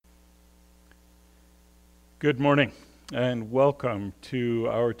Good morning and welcome to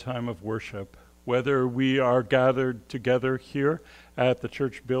our time of worship. Whether we are gathered together here at the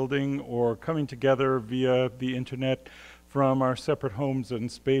church building or coming together via the internet from our separate homes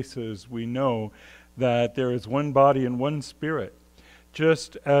and spaces, we know that there is one body and one spirit.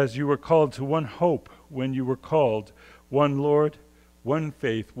 Just as you were called to one hope when you were called, one Lord, one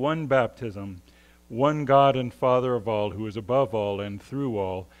faith, one baptism, one God and Father of all, who is above all and through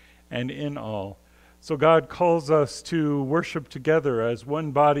all and in all. So God calls us to worship together as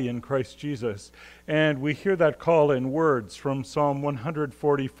one body in Christ Jesus, and we hear that call in words from Psalm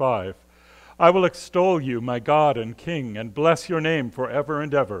 145. I will extol you, my God and King, and bless your name forever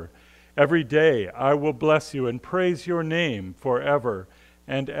and ever. Every day I will bless you and praise your name forever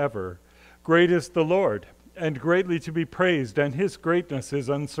and ever. Great is the Lord, and greatly to be praised, and his greatness is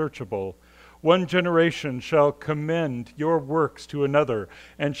unsearchable. One generation shall commend your works to another,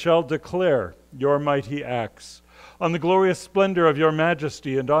 and shall declare your mighty acts. On the glorious splendor of your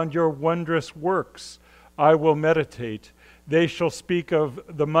majesty, and on your wondrous works I will meditate. They shall speak of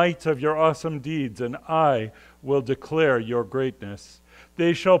the might of your awesome deeds, and I will declare your greatness.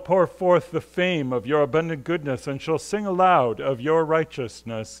 They shall pour forth the fame of your abundant goodness, and shall sing aloud of your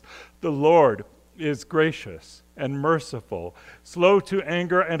righteousness. The Lord is gracious and merciful, slow to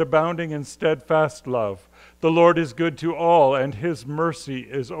anger and abounding in steadfast love. The Lord is good to all, and his mercy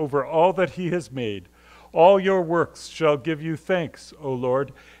is over all that he has made. All your works shall give you thanks, O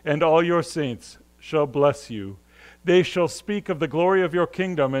Lord, and all your saints shall bless you. They shall speak of the glory of your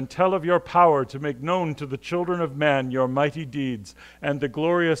kingdom and tell of your power to make known to the children of man your mighty deeds and the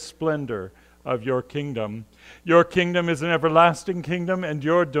glorious splendor of your kingdom. Your kingdom is an everlasting kingdom, and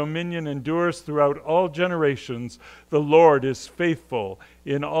your dominion endures throughout all generations. The Lord is faithful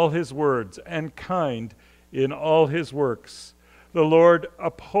in all his words and kind in all his works. The Lord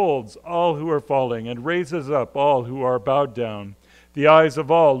upholds all who are falling and raises up all who are bowed down. The eyes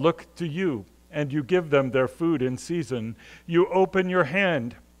of all look to you, and you give them their food in season. You open your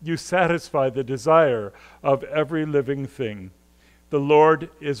hand, you satisfy the desire of every living thing. The Lord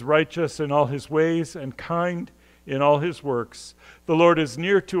is righteous in all his ways and kind in all his works. The Lord is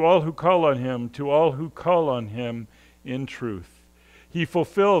near to all who call on him, in truth. He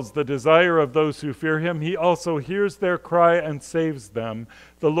fulfills the desire of those who fear him. He also hears their cry and saves them.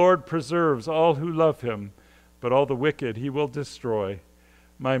 The Lord preserves all who love him, but all the wicked he will destroy.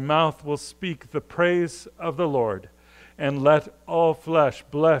 My mouth will speak the praise of the Lord, and let all flesh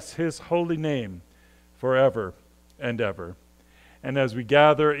bless his holy name forever and ever. And as we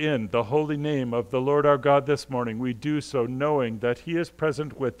gather in the holy name of the Lord our God this morning, we do so knowing that he is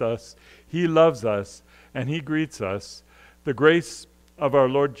present with us, he loves us, and he greets us. The grace of our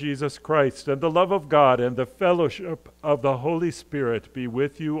Lord Jesus Christ and the love of God and the fellowship of the Holy Spirit be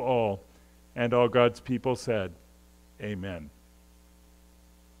with you all. And all God's people said, Amen.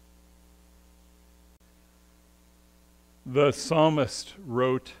 The psalmist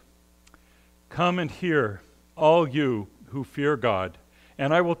wrote, Come and hear, all you who fear God,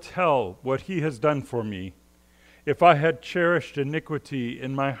 and I will tell what he has done for me. If I had cherished iniquity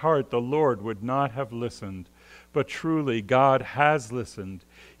in my heart, the Lord would not have listened. But truly God has listened.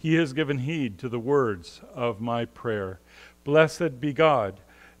 He has given heed to the words of my prayer. Blessed be God,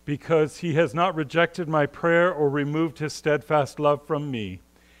 because he has not rejected my prayer or removed his steadfast love from me.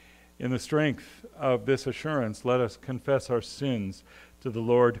 In the strength of this assurance, let us confess our sins to the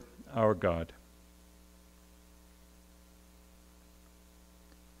Lord our God.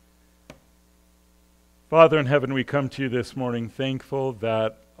 Father in heaven, we come to you this morning thankful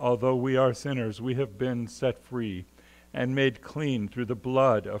that although we are sinners, we have been set free and made clean through the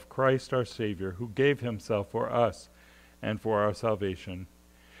blood of Christ our Savior, who gave himself for us and for our salvation.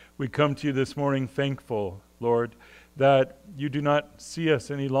 We come to you this morning thankful, Lord, that you do not see us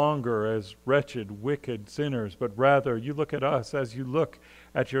any longer as wretched, wicked sinners, but rather you look at us as you look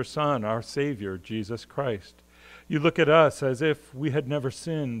at your Son, our Savior, Jesus Christ. You look at us as if we had never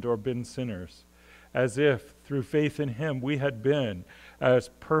sinned or been sinners, as if through faith in him we had been as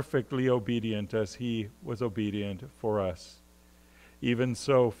perfectly obedient as he was obedient for us. Even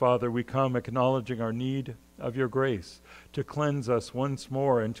so, Father, we come acknowledging our need of your grace to cleanse us once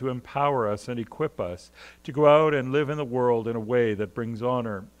more and to empower us and equip us to go out and live in the world in a way that brings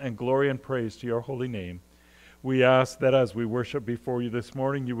honor and glory and praise to your holy name. We ask that as we worship before you this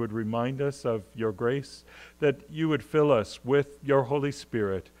morning, you would remind us of your grace, that you would fill us with your Holy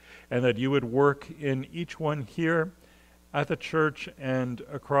Spirit, and that you would work in each one here at the church and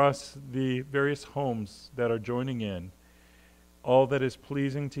across the various homes that are joining in, all that is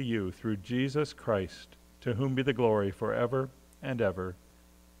pleasing to you through Jesus Christ, to whom be the glory forever and ever.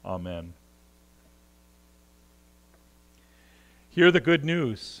 Amen. Hear the good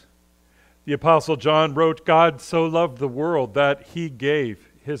news. The Apostle John wrote, God so loved the world that he gave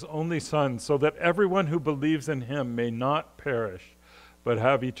his only Son, so that everyone who believes in him may not perish, but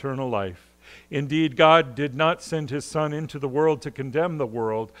have eternal life. Indeed, God did not send his Son into the world to condemn the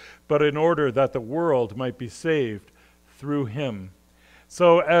world, but in order that the world might be saved through him.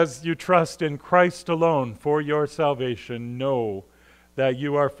 So as you trust in Christ alone for your salvation, know that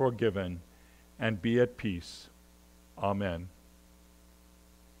you are forgiven, and be at peace. Amen.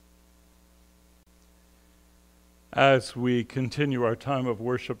 As we continue our time of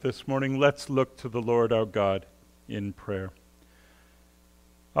worship this morning, let's look to the Lord our God in prayer.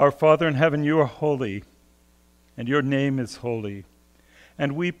 Our Father in heaven, you are holy, and your name is holy.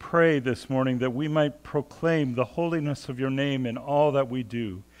 And we pray this morning that we might proclaim the holiness of your name in all that we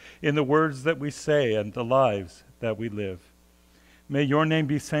do, in the words that we say and the lives that we live. May your name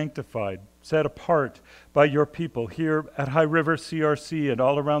be sanctified, set apart by your people here at High River CRC and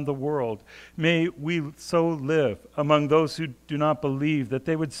all around the world. May we so live among those who do not believe, that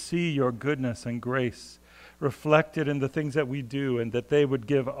they would see your goodness and grace reflected in the things that we do, and that they would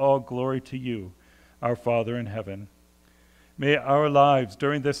give all glory to you, our Father in heaven. May our lives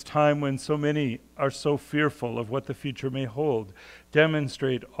during this time when so many are so fearful of what the future may hold,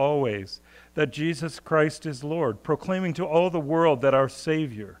 demonstrate always that Jesus Christ is Lord, proclaiming to all the world that our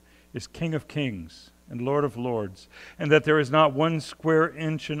Savior is King of kings and Lord of lords, and that there is not one square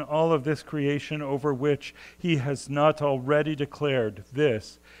inch in all of this creation over which he has not already declared,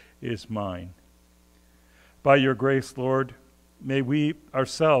 this is mine. By your grace, Lord, may we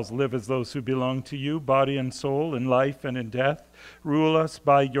ourselves live as those who belong to you, body and soul, in life and in death. Rule us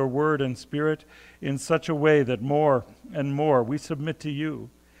by your word and spirit in such a way that more and more we submit to you.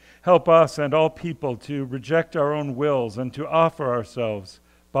 Help us and all people to reject our own wills and to offer ourselves,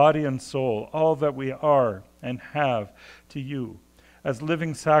 body and soul, all that we are and have, to you, as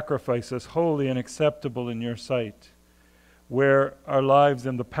living sacrifices, holy and acceptable in your sight. Where our lives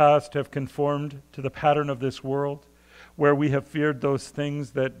in the past have conformed to the pattern of this world, where we have feared those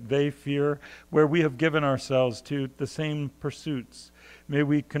things that they fear, where we have given ourselves to the same pursuits, may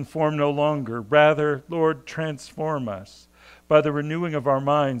we conform no longer. Rather, Lord, transform us by the renewing of our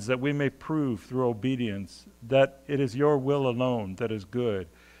minds, that we may prove through obedience that it is your will alone that is good,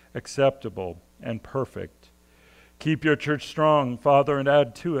 acceptable, and perfect. Keep your church strong, Father, and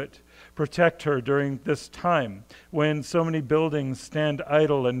add to it. Protect her during this time when so many buildings stand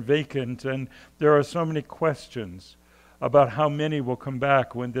idle and vacant, and there are so many questions about how many will come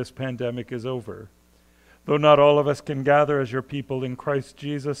back when this pandemic is over. Though not all of us can gather as your people in Christ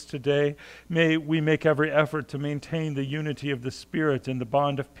Jesus today, may we make every effort to maintain the unity of the Spirit in the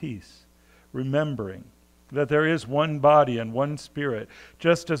bond of peace, remembering that there is one body and one Spirit,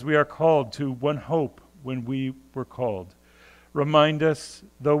 just as we are called to one hope when we were called. Remind us,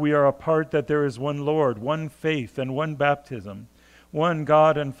 though we are apart, that there is one Lord, one faith, and one baptism, one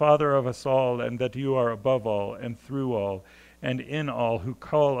God and Father of us all, and that you are above all and through all and in all who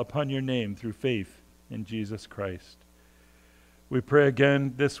call upon your name through faith in Jesus Christ. We pray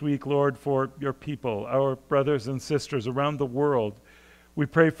again this week, Lord, for your people, our brothers and sisters around the world. We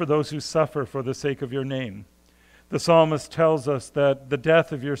pray for those who suffer for the sake of your name. The psalmist tells us that the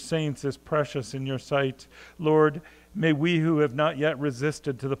death of your saints is precious in your sight. Lord, may we who have not yet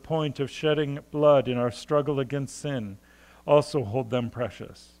resisted to the point of shedding blood in our struggle against sin also hold them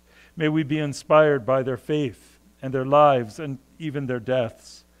precious. May we be inspired by their faith and their lives and even their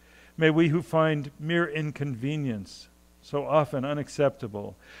deaths. May we who find mere inconvenience so often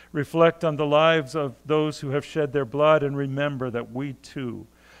unacceptable reflect on the lives of those who have shed their blood and remember that we too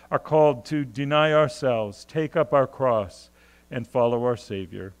are called to deny ourselves, take up our cross, and follow our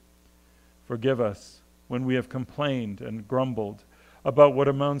Savior. Forgive us when we have complained and grumbled about what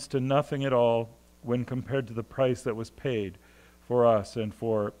amounts to nothing at all when compared to the price that was paid for us and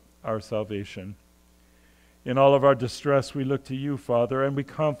for our salvation. In all of our distress, we look to you, Father, and we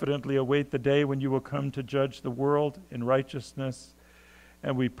confidently await the day when you will come to judge the world in righteousness.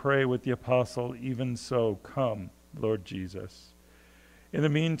 And we pray with the apostle, even so, come, Lord Jesus. In the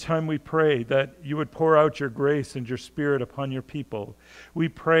meantime, we pray that you would pour out your grace and your Spirit upon your people. We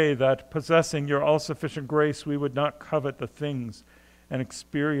pray that, possessing your all-sufficient grace, we would not covet the things and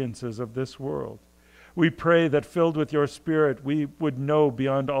experiences of this world. We pray that, filled with your Spirit, we would know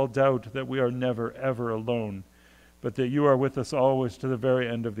beyond all doubt that we are never, ever alone, but that you are with us always to the very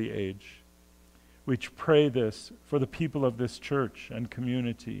end of the age. We pray this for the people of this church and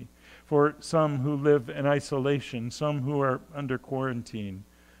community, for some who live in isolation, some who are under quarantine,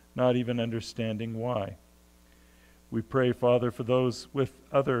 not even understanding why. We pray, Father, for those with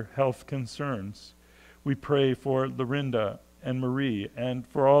other health concerns. We pray for Lorinda and Marie, and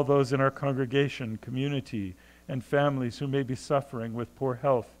for all those in our congregation, community, and families who may be suffering with poor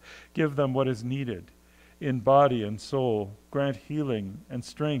health. Give them what is needed in body and soul. Grant healing and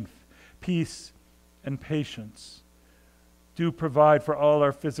strength, peace and patience. Do provide for all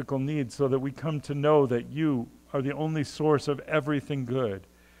our physical needs so that we come to know that you are the only source of everything good.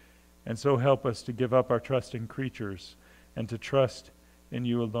 And so help us to give up our trust in creatures and to trust in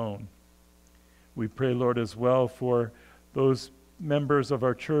you alone. We pray, Lord, as well for those members of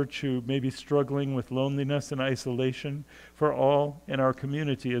our church who may be struggling with loneliness and isolation, for all in our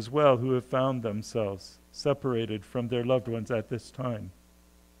community as well who have found themselves separated from their loved ones at this time.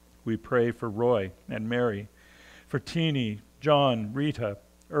 We pray for Roy and Mary, for Teeny, John, Rita,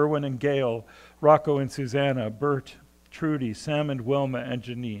 Erwin and Gail, Rocco and Susanna, Bert, Trudy, Sam and Wilma, and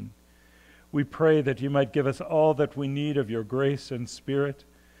Janine. We pray that you might give us all that we need of your grace and spirit,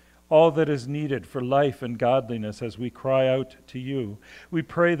 all that is needed for life and godliness as we cry out to you. We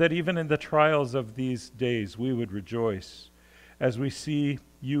pray that even in the trials of these days we would rejoice as we see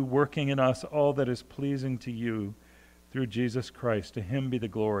you working in us all that is pleasing to you through Jesus Christ. To him be the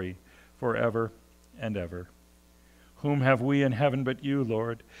glory forever and ever. Whom have we in heaven but you,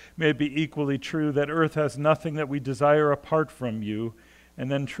 Lord? May it be equally true that earth has nothing that we desire apart from you,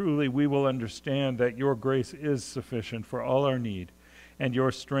 and then truly we will understand that your grace is sufficient for all our need, and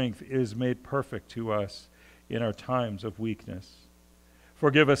your strength is made perfect to us in our times of weakness.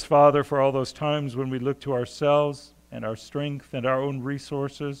 Forgive us, Father, for all those times when we look to ourselves and our strength and our own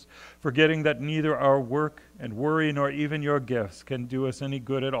resources, forgetting that neither our work and worry nor even your gifts can do us any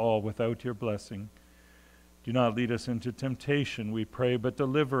good at all without your blessing. Do not lead us into temptation, we pray, but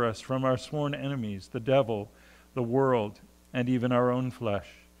deliver us from our sworn enemies, the devil, the world, and even our own flesh.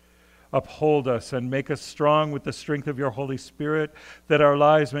 Uphold us and make us strong with the strength of your Holy Spirit, that our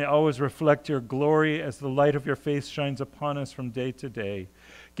lives may always reflect your glory as the light of your face shines upon us from day to day.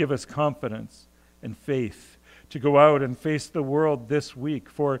 Give us confidence and faith to go out and face the world this week,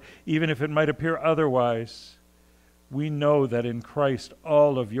 for even if it might appear otherwise, we know that in Christ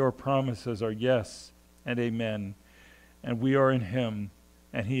all of your promises are yes and amen, and we are in him,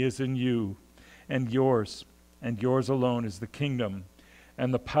 and he is in you, and yours alone is the kingdom,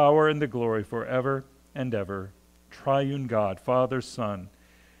 and the power and the glory forever and ever. Triune God, Father, Son,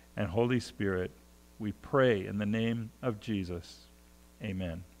 and Holy Spirit, we pray in the name of Jesus.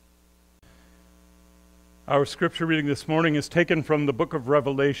 Amen. Our scripture reading this morning is taken from the book of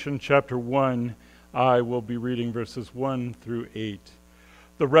Revelation, chapter 1. I will be reading verses 1 through 8.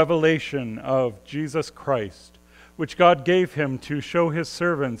 The revelation of Jesus Christ, which God gave him to show his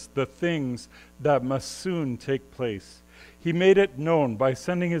servants the things that must soon take place. He made it known by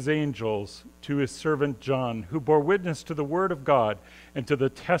sending his angels to his servant John, who bore witness to the word of God and to the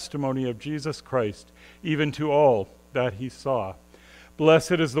testimony of Jesus Christ, even to all that he saw.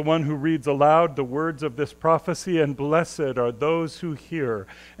 Blessed is the one who reads aloud the words of this prophecy, and blessed are those who hear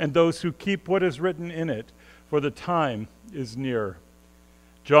and those who keep what is written in it, for the time is near.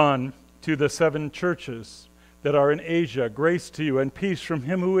 John, to the 7 churches that are in Asia, grace to you and peace from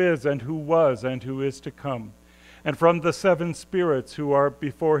him who is and who was and who is to come, and from the 7 spirits who are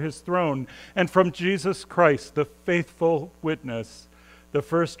before his throne, and from Jesus Christ, the faithful witness, the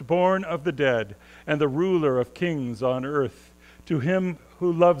firstborn of the dead, and the ruler of kings on earth, to him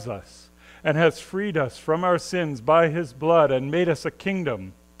who loves us and has freed us from our sins by his blood and made us a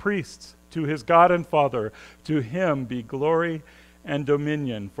kingdom, priests to his God and Father. To him be glory and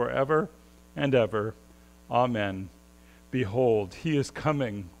dominion forever and ever. Amen. Behold, he is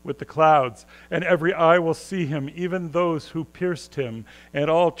coming with the clouds, and every eye will see him, even those who pierced him, and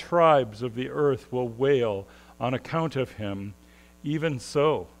all tribes of the earth will wail on account of him. Even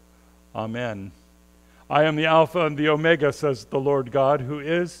so, Amen. I am the Alpha and the Omega, says the Lord God, who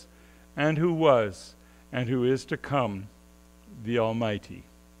is, and who was, and who is to come, the Almighty.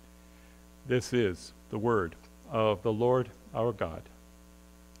 This is the word of the Lord our God.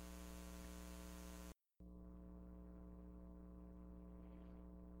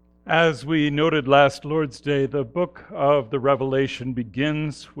 As we noted last Lord's Day, the book of the Revelation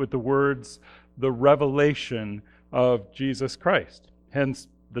begins with the words, the revelation of Jesus Christ, hence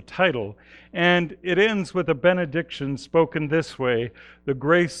the title, and it ends with a benediction spoken this way: the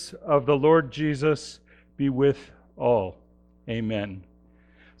grace of the Lord Jesus be with all. Amen.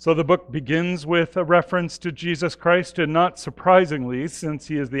 So the book begins with a reference to Jesus Christ, and not surprisingly, since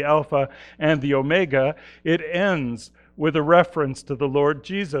he is the Alpha and the Omega, it ends with a reference to the Lord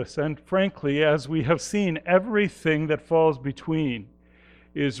Jesus. And frankly, as we have seen, everything that falls between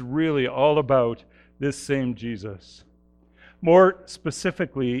is really all about this same Jesus. More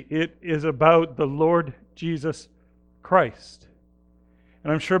specifically, it is about the Lord Jesus Christ.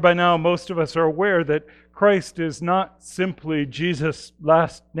 And I'm sure by now most of us are aware that Christ is not simply Jesus'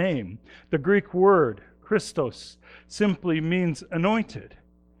 last name. The Greek word, Christos, simply means anointed.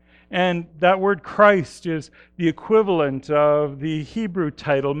 And that word Christ is the equivalent of the Hebrew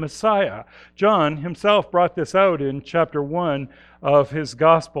title Messiah. John himself brought this out in chapter 1 of his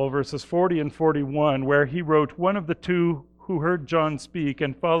gospel, verses 40 and 41, where he wrote, "One of the two who heard John speak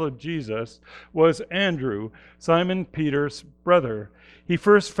and followed Jesus was Andrew, Simon Peter's brother. He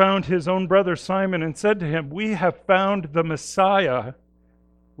first found his own brother Simon and said to him, 'We have found the Messiah,'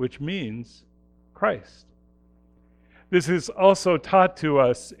 which means Christ." This is also taught to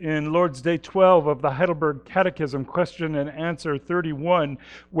us in Lord's Day 12 of the Heidelberg Catechism, question and answer 31,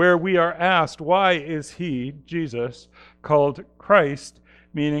 where we are asked, why is he, Jesus, called Christ,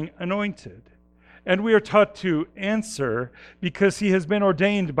 meaning anointed? And we are taught to answer, because he has been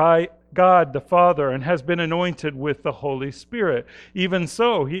ordained by God the Father and has been anointed with the Holy Spirit. Even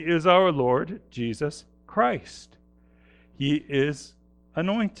so, he is our Lord Jesus Christ. He is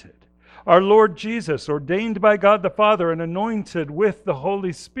anointed. Our Lord Jesus, ordained by God the Father and anointed with the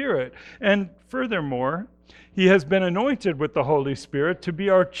Holy Spirit. And furthermore, he has been anointed with the Holy Spirit to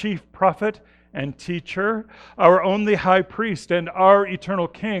be our chief prophet and teacher, our only high priest, and our eternal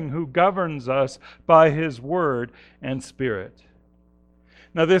King who governs us by his word and Spirit.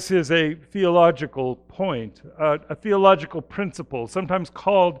 Now, this is a theological point, a theological principle, sometimes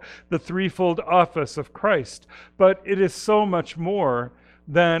called the threefold office of Christ, but it is so much more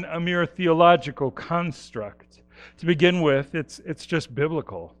than a mere theological construct. To begin with, it's just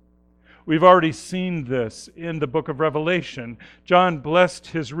biblical. We've already seen this in the book of Revelation. John blessed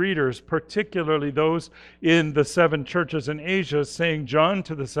his readers, particularly those in the 7 churches in Asia, saying, "John,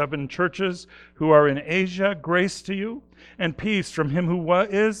 to the 7 churches who are in Asia, grace to you and peace from him who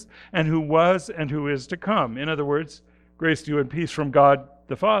is, and who was, and who is to come." In other words, grace to you and peace from God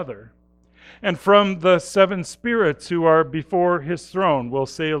the Father. And from the 7 spirits who are before his throne. We'll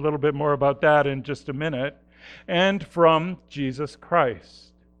say a little bit more about that in just a minute. And from Jesus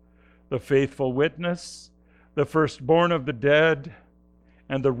Christ, the faithful witness, the firstborn of the dead,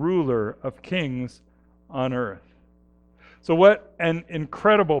 and the ruler of kings on earth. So what an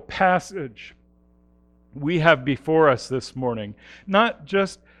incredible passage we have before us this morning. Not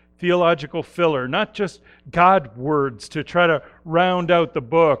just theological filler, not just God words to try to round out the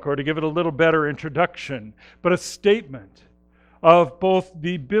book or to give it a little better introduction, but a statement of both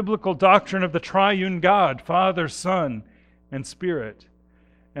the biblical doctrine of the triune God, Father, Son, and Spirit,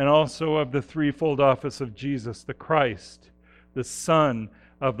 and also of the threefold office of Jesus the Christ, the Son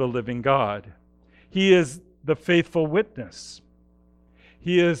of the living God. He is the faithful witness.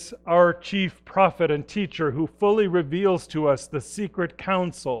 He is our chief prophet and teacher who fully reveals to us the secret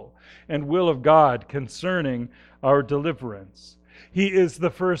counsel and will of God concerning our deliverance. He is the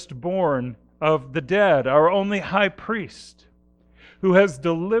firstborn of the dead, our only high priest, who has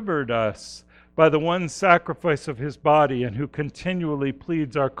delivered us by the one sacrifice of his body and who continually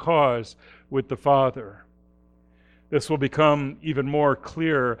pleads our cause with the Father. This will become even more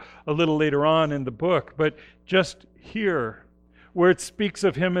clear a little later on in the book, but just here, where it speaks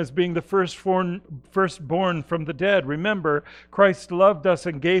of him as being the firstborn from the dead. Remember, Christ loved us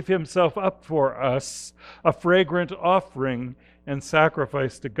and gave himself up for us, a fragrant offering and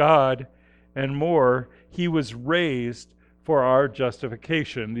sacrifice to God, and more, he was raised for our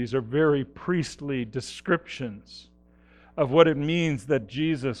justification. These are very priestly descriptions of what it means that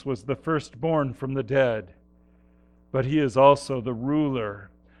Jesus was the firstborn from the dead, but he is also the ruler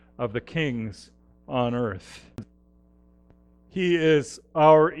of the kings on earth. He is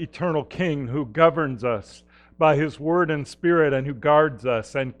our eternal King who governs us by his word and Spirit and who guards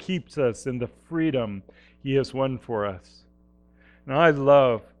us and keeps us in the freedom he has won for us. Now, I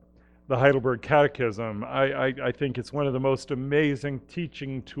love the Heidelberg Catechism. I think it's one of the most amazing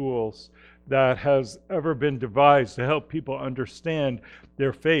teaching tools that has ever been devised to help people understand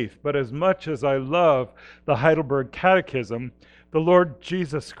their faith. But as much as I love the Heidelberg Catechism, the Lord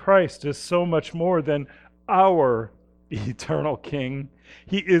Jesus Christ is so much more than our eternal King.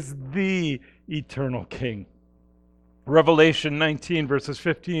 He is the eternal King. Revelation 19 verses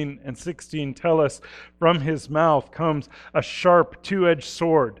 15 and 16 tell us, "From his mouth comes a sharp two-edged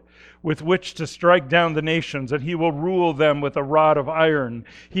sword with which to strike down the nations, and he will rule them with a rod of iron.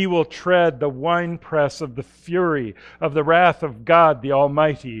 He will tread the winepress of the fury of the wrath of God the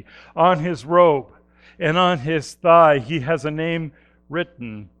Almighty. On his robe and on his thigh he has a name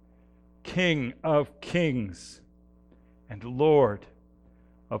written, King of Kings and Lord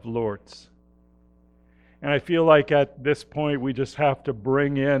of Lords." And I feel like at this point we just have to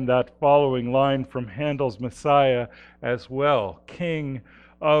bring in that following line from Handel's Messiah as well. King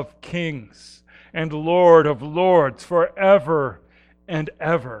of kings and Lord of lords forever and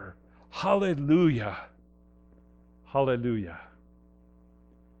ever. Hallelujah. Hallelujah.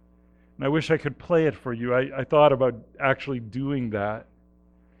 And I wish I could play it for you. I thought about actually doing that.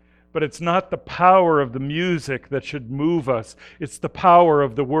 But it's not the power of the music that should move us. It's the power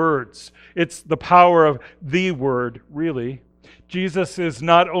of the words. It's the power of the Word, really. Jesus is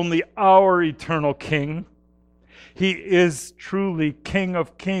not only our eternal King, He is truly King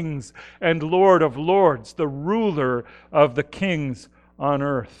of kings and Lord of lords, the ruler of the kings on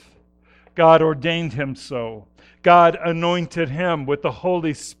earth. God ordained Him so. God anointed Him with the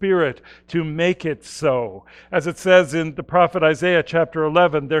Holy Spirit to make it so. As it says in the prophet Isaiah chapter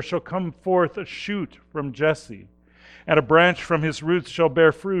 11, there shall come forth a shoot from Jesse, and a branch from his roots shall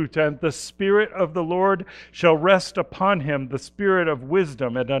bear fruit, and the Spirit of the Lord shall rest upon him, the Spirit of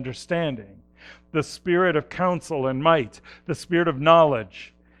wisdom and understanding, the Spirit of counsel and might, the Spirit of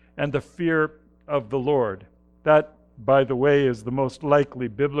knowledge and the fear of the Lord. That, by the way, is the most likely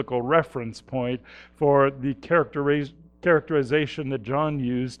biblical reference point for the characterization that John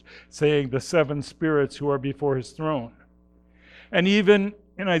used, saying the seven spirits who are before His throne. And even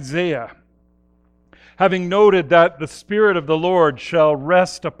in Isaiah, having noted that the Spirit of the Lord shall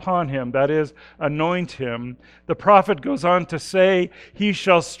rest upon him, that is, anoint him, the prophet goes on to say, He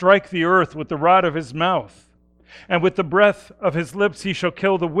shall strike the earth with the rod of His mouth, and with the breath of His lips He shall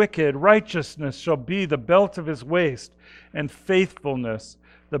kill the wicked. Righteousness shall be the belt of His waist, and faithfulness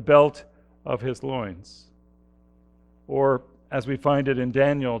the belt of His loins. Or, as we find it in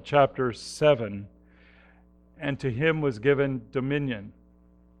Daniel chapter 7, and to Him was given dominion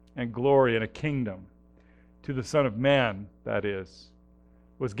and glory and a kingdom. To the Son of Man, that is,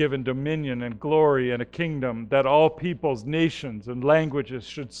 was given dominion and glory and a kingdom, that all peoples, nations, and languages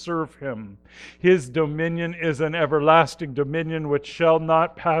should serve Him. His dominion is an everlasting dominion which shall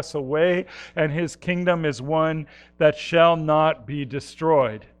not pass away, and His kingdom is one that shall not be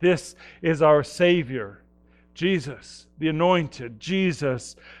destroyed. This is our Savior, Jesus, the Anointed,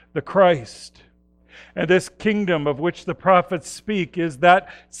 Jesus, the Christ. And this kingdom of which the prophets speak is that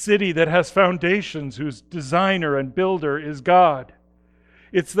city that has foundations, whose designer and builder is God.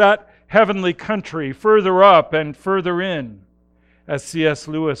 It's that heavenly country further up and further in. As C.S.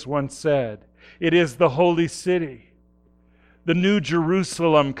 Lewis once said, it is the holy city, the new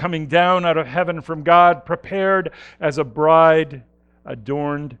Jerusalem coming down out of heaven from God, prepared as a bride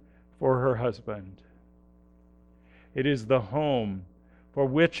adorned for her husband. It is the home for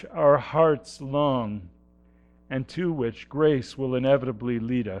which our hearts long, and to which grace will inevitably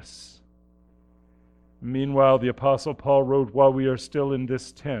lead us. Meanwhile, the Apostle Paul wrote, while we are still in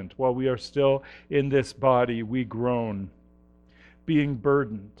this tent, while we are still in this body, we groan, being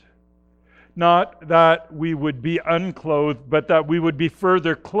burdened. Not that we would be unclothed, but that we would be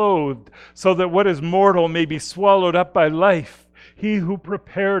further clothed, so that what is mortal may be swallowed up by life. He who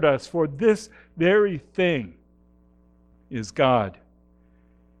prepared us for this very thing is God,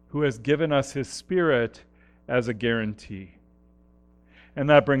 who has given us His Spirit as a guarantee. And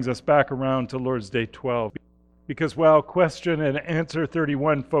that brings us back around to Lord's Day 12. Because while question and answer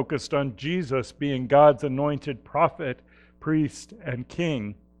 31 focused on Jesus being God's anointed prophet, priest, and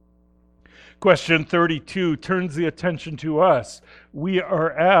king, question 32 turns the attention to us. We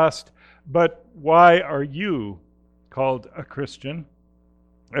are asked, but why are you called a Christian?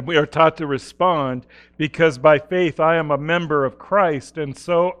 And we are taught to respond, because by faith I am a member of Christ, and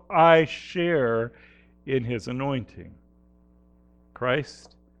so I share in His anointing.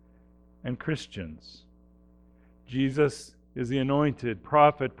 Christ and Christians. Jesus is the anointed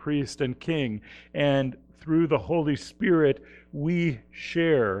prophet, priest, and king, and through the Holy Spirit we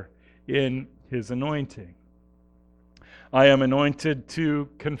share in His anointing. I am anointed to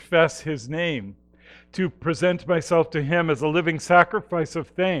confess His name, to present myself to Him as a living sacrifice of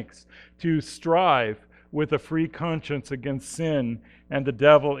thanks, to strive with a free conscience against sin and the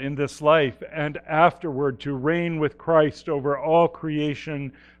devil in this life, and afterward to reign with Christ over all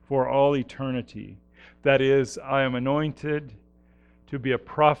creation for all eternity. That is, I am anointed to be a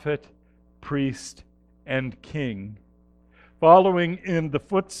prophet, priest, and king, following in the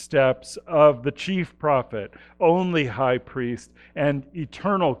footsteps of the chief prophet, only high priest, and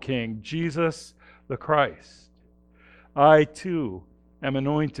eternal king, Jesus the Christ. I too am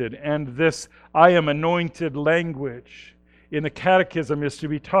anointed, and this I am anointed language in the Catechism is to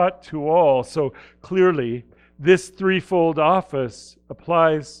be taught to all. So clearly, this threefold office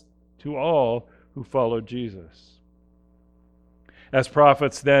applies to all who follow Jesus. As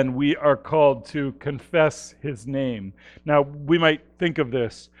prophets, then, we are called to confess his name. Now, we might think of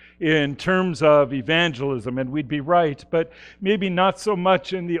this in terms of evangelism, and we'd be right, but maybe not so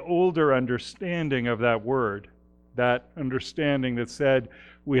much in the older understanding of that word, that understanding that said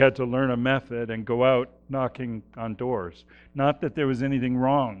we had to learn a method and go out knocking on doors. Not that there was anything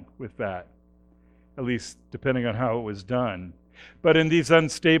wrong with that, at least depending on how it was done. But in these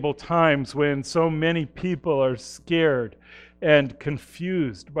unstable times when so many people are scared and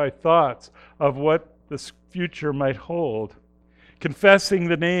confused by thoughts of what the future might hold, confessing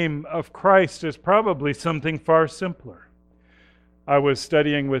the name of Christ is probably something far simpler. I was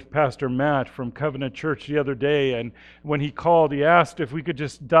studying with Pastor Matt from Covenant Church the other day, and when he called, he asked if we could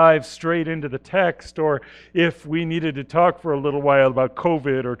just dive straight into the text, or if we needed to talk for a little while about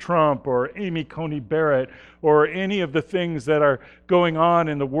COVID or Trump or Amy Coney Barrett or any of the things that are going on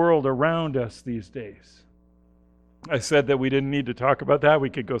in the world around us these days. I said that we didn't need to talk about that.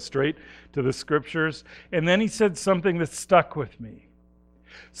 We could go straight to the scriptures. And then he said something that stuck with me.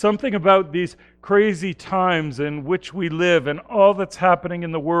 Something about these crazy times in which we live and all that's happening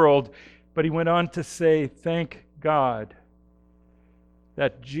in the world. But he went on to say, thank God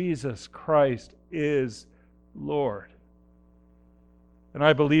that Jesus Christ is Lord. And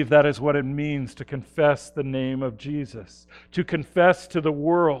I believe that is what it means to confess the name of Jesus, to confess to the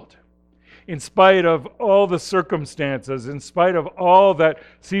world. In spite of all the circumstances, in spite of all that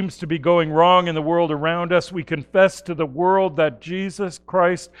seems to be going wrong in the world around us, we confess to the world that Jesus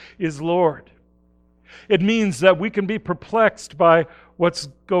Christ is Lord. It means that we can be perplexed by what's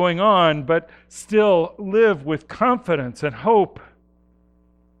going on, but still live with confidence and hope.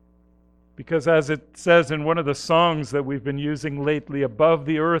 Because as it says in one of the songs that we've been using lately, above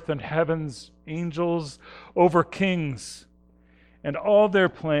the earth and heavens, angels over kings, and all their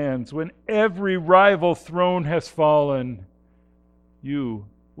plans, when every rival throne has fallen, you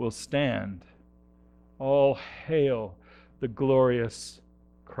will stand. All hail the glorious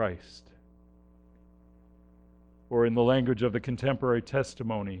Christ. Or in the language of the contemporary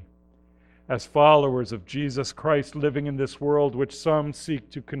testimony, as followers of Jesus Christ living in this world which some seek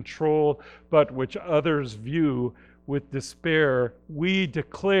to control, but which others view with despair, we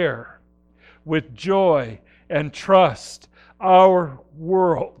declare with joy and trust, our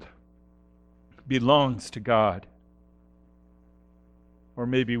world belongs to God. Or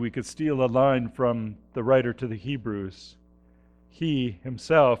maybe we could steal a line from the writer to the Hebrews. He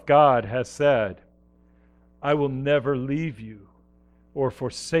himself, God, has said, I will never leave you or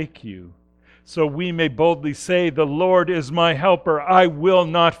forsake you. So we may boldly say, the Lord is my helper. I will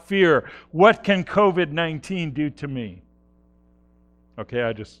not fear. What can COVID-19 do to me? Okay,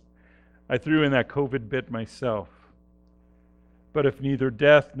 I threw in that COVID bit myself. But if neither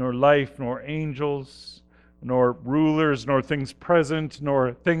death, nor life, nor angels, nor rulers, nor things present,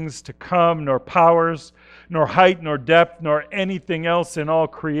 nor things to come, nor powers, nor height, nor depth, nor anything else in all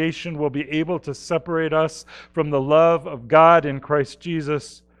creation will be able to separate us from the love of God in Christ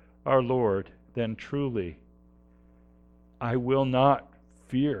Jesus our Lord, then truly I will not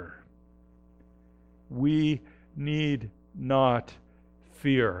fear. We need not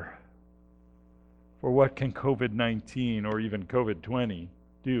fear. For what can COVID-19 or even COVID-20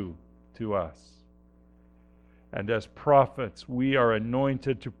 do to us? And as prophets, we are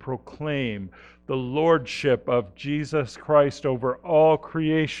anointed to proclaim the lordship of Jesus Christ over all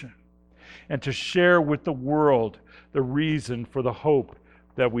creation and to share with the world the reason for the hope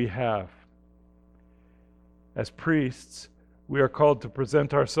that we have. As priests, we are called to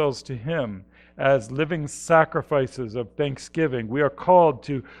present ourselves to Him as living sacrifices of thanksgiving. We are called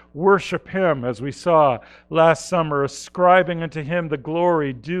to worship Him, as we saw last summer, ascribing unto Him the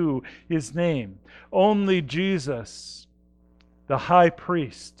glory due His name. Only Jesus, the high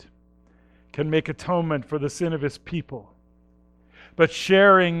priest, can make atonement for the sin of His people. But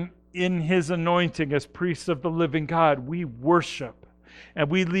sharing in His anointing as priests of the living God, we worship, and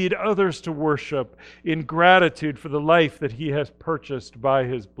we lead others to worship in gratitude for the life that He has purchased by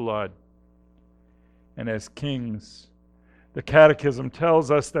His blood. And as kings, the Catechism tells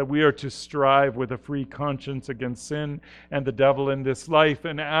us that we are to strive with a free conscience against sin and the devil in this life,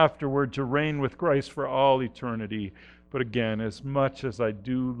 and afterward to reign with Christ for all eternity. But again, as much as I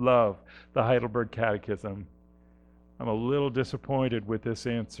do love the Heidelberg Catechism, I'm a little disappointed with this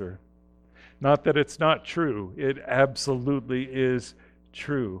answer. Not that it's not true, it absolutely is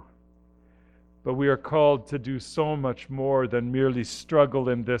true. But we are called to do so much more than merely struggle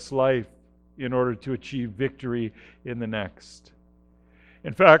in this life in order to achieve victory in the next.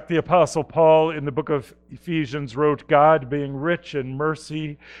 In fact, the Apostle Paul in the book of Ephesians wrote, God, being rich in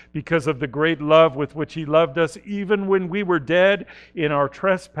mercy, because of the great love with which he loved us, even when we were dead in our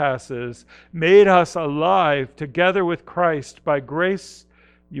trespasses, made us alive together with Christ. By grace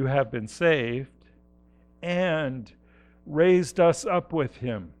you have been saved, and raised us up with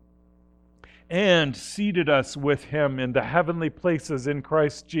him, and seated us with him in the heavenly places in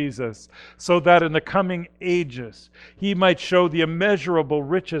Christ Jesus, so that in the coming ages he might show the immeasurable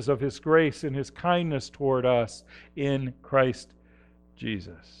riches of his grace and his kindness toward us in Christ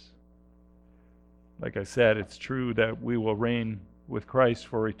Jesus. Like I said, it's true that we will reign with Christ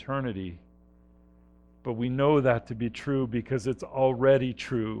for eternity. But we know that to be true because it's already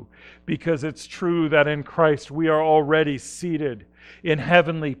true. Because it's true that in Christ we are already seated in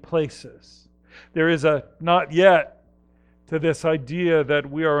heavenly places. There is a not yet to this idea that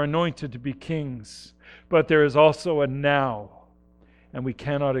we are anointed to be kings, but there is also a now, and we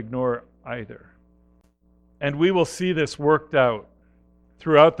cannot ignore either. And we will see this worked out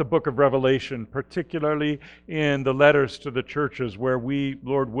throughout the book of Revelation, particularly in the letters to the churches where we,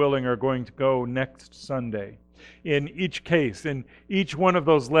 Lord willing, are going to go next Sunday. In each case, in each one of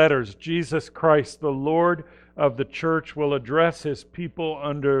those letters, Jesus Christ, the Lord of the church, will address his people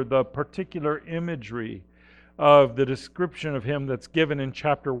under the particular imagery of the description of him that's given in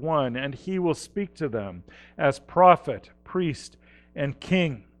chapter 1, and he will speak to them as prophet, priest, and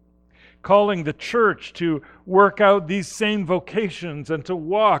king, calling the church to work out these same vocations and to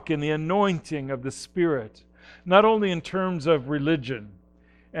walk in the anointing of the Spirit, not only in terms of religion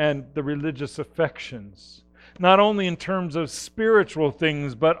and the religious affections, not only in terms of spiritual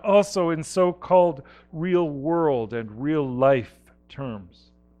things, but also in so-called real world and real life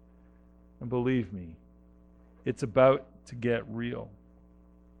terms. And believe me, it's about to get real.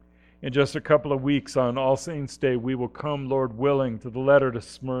 In just a couple of weeks on All Saints' Day, we will come, Lord willing, to the letter to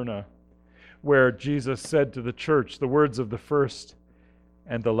Smyrna, where Jesus said to the church the words of the first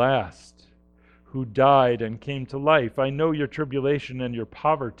and the last, who died and came to life. I know your tribulation and your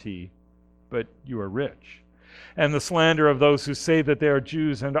poverty, but you are rich. And the slander of those who say that they are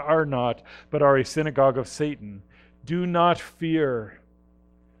Jews and are not, but are a synagogue of Satan. Do not fear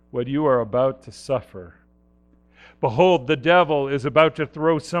what you are about to suffer. Behold, the devil is about to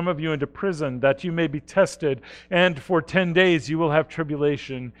throw some of you into prison, that you may be tested, and for 10 days you will have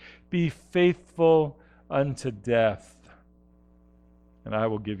tribulation. Be faithful unto death, and I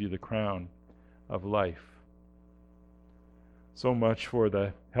will give you the crown of life. So much for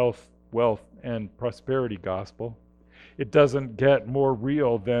the health, wealth, and prosperity gospel. It doesn't get more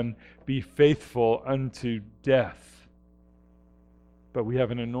real than be faithful unto death. But we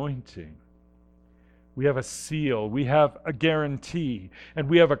have an anointing. We have a seal. We have a guarantee. And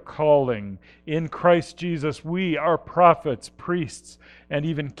we have a calling. In Christ Jesus, we are prophets, priests, and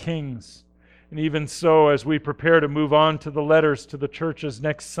even kings. And even so, as we prepare to move on to the letters to the churches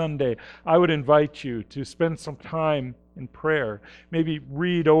next Sunday, I would invite you to spend some time in prayer. Maybe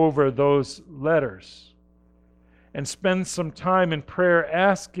read over those letters and spend some time in prayer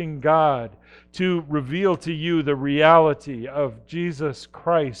asking God to reveal to you the reality of Jesus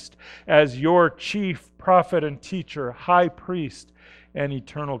Christ as your chief prophet and teacher, high priest, and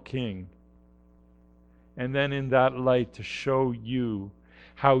eternal king. And then in that light to show you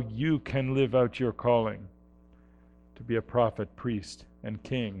how you can live out your calling to be a prophet, priest, and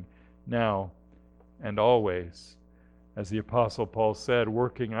king now and always. As the Apostle Paul said,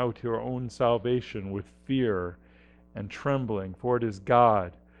 working out your own salvation with fear and trembling, for it is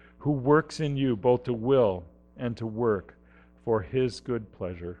God who works in you both to will and to work for his good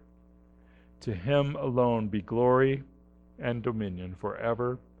pleasure. To him alone be glory and dominion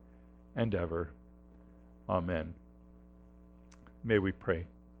forever and ever. Amen. May we pray.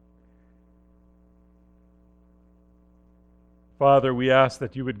 Father, we ask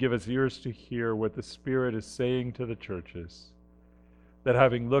that you would give us ears to hear what the Spirit is saying to the churches, that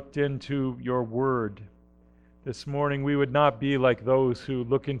having looked into your word this morning, we would not be like those who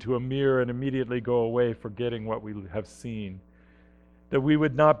look into a mirror and immediately go away forgetting what we have seen, that we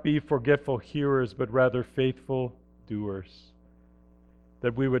would not be forgetful hearers, but rather faithful doers,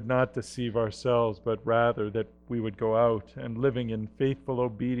 that we would not deceive ourselves, but rather that we would go out and living in faithful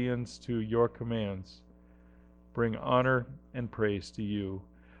obedience to your commands, bring honor and praise to you,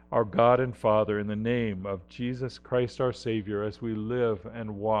 our God and Father, in the name of Jesus Christ our Savior, as we live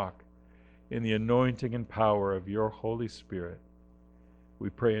and walk in the anointing and power of your Holy Spirit. We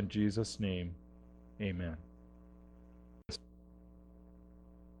pray in Jesus' name. Amen.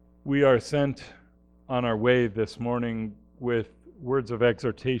 We are sent on our way this morning with words of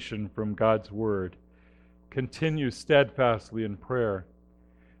exhortation from God's Word. Continue steadfastly in prayer,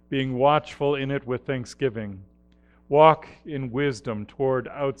 being watchful in it with thanksgiving. Walk in wisdom toward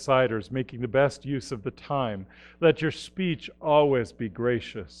outsiders, making the best use of the time. Let your speech always be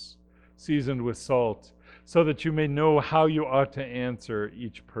gracious, seasoned with salt, so that you may know how you ought to answer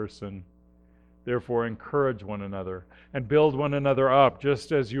each person. Therefore, encourage one another and build one another up,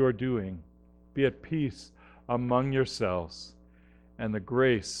 just as you are doing. Be at peace among yourselves, and the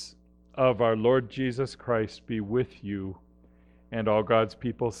grace of our Lord Jesus Christ be with you. And all God's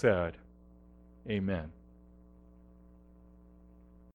people said, Amen.